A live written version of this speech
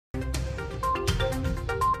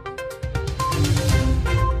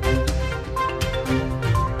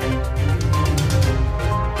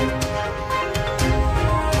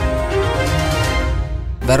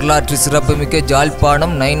வரலாற்று சிறப்புமிக்க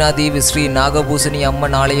ஜாழ்ப்பாணம் நைனாதீவு ஸ்ரீ நாகபூசணி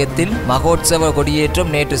அம்மன் ஆலயத்தில் மகோற்சவ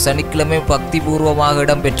கொடியேற்றம் நேற்று சனிக்கிழமை பக்திபூர்வமாக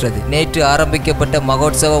இடம்பெற்றது. நேற்று ஆரம்பிக்கப்பட்ட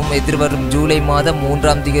மகோற்சவம் எதிர்வரும் ஜூலை மாதம்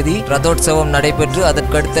 3ஆம் தேதி ரதோற்சவம் நடைபெற்று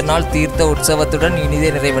அதற்கடுத்த நாள் தீர்த்த உற்சவத்துடன்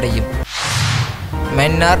இனிதே நிறைவடையும்.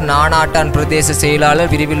 மன்னார் நானாட்டான் பிரதேச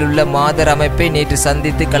செயலாளர் பிரிவில் உள்ள மாதர் அமைப்பை நேற்று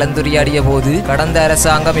சந்தித்து கலந்துரையாடிய போது, கடந்த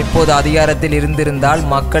அரசாங்கம் இப்போது அதிகாரத்தில் இருந்திருந்தால்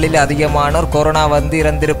மக்களில் அதிகமானோர் கொரோனா வந்து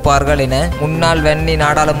இறந்திருப்பார்கள் என முன்னாள் வன்னி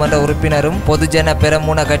நாடாளுமன்ற உறுப்பினரும் பொதுஜன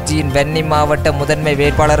பெரமுன கட்சியின் வன்னி மாவட்ட முதன்மை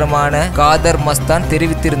வேட்பாளருமான காதர் மஸ்தான்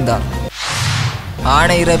தெரிவித்திருந்தார்.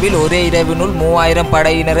 ஆனையிரவில் ஒரே இரவினுள் 3000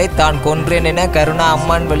 படையினரை தான் கொன்றேன் என கருணா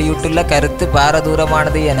அம்மான் வெளியிட்டுள்ள கருத்து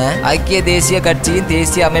பாரதூரமானது என ஐக்கிய தேசிய கட்சியின்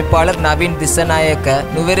தேசிய அமைப்பாளர் நவீன் திசநாயக்க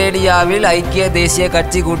நுவரேலியாவில் ஐக்கிய தேசிய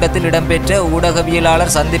கட்சி கூட்டத்தில் இடம்பெற்ற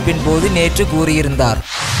ஊடகவியலாளர் சந்திப்பின் போது நேற்று கூறியிருந்தார்.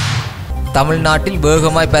 தமிழ்நாட்டில்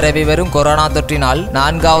வேகமாய் பரவி வரும் கொரோனா தொற்றினால்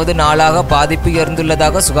 4வது நாளாக பாதிப்பு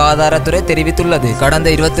உயர்ந்துள்ளதாக சுகாதாரத்துறை தெரிவித்துள்ளது. கடந்த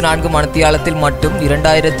 24 மணித்தியாலத்தில் மட்டும்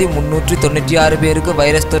 2396 பேருக்கு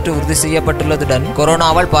வைரஸ் தொற்று உறுதி செய்யப்பட்டுள்ளதுடன்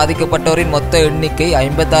கொரோனாவால் பாதிக்கப்பட்டோரின் மொத்த எண்ணிக்கை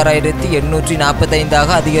 56,845ஆக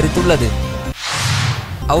அதிகரித்துள்ளது.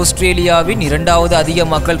 ஆஸ்திரேலியாவின் 2வது அதிக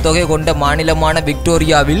மக்கள் தொகை கொண்ட மாநிலமான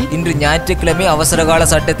விக்டோரியாவில் இன்று ஞாயிற்றுக்கிழமை அவசரகால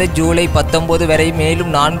சட்டத்தை ஜூலை 19 வரை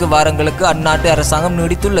மேலும் 4 வாரங்களுக்கு அந்நாட்டு அரசாங்கம்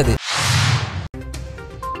நீடித்துள்ளது.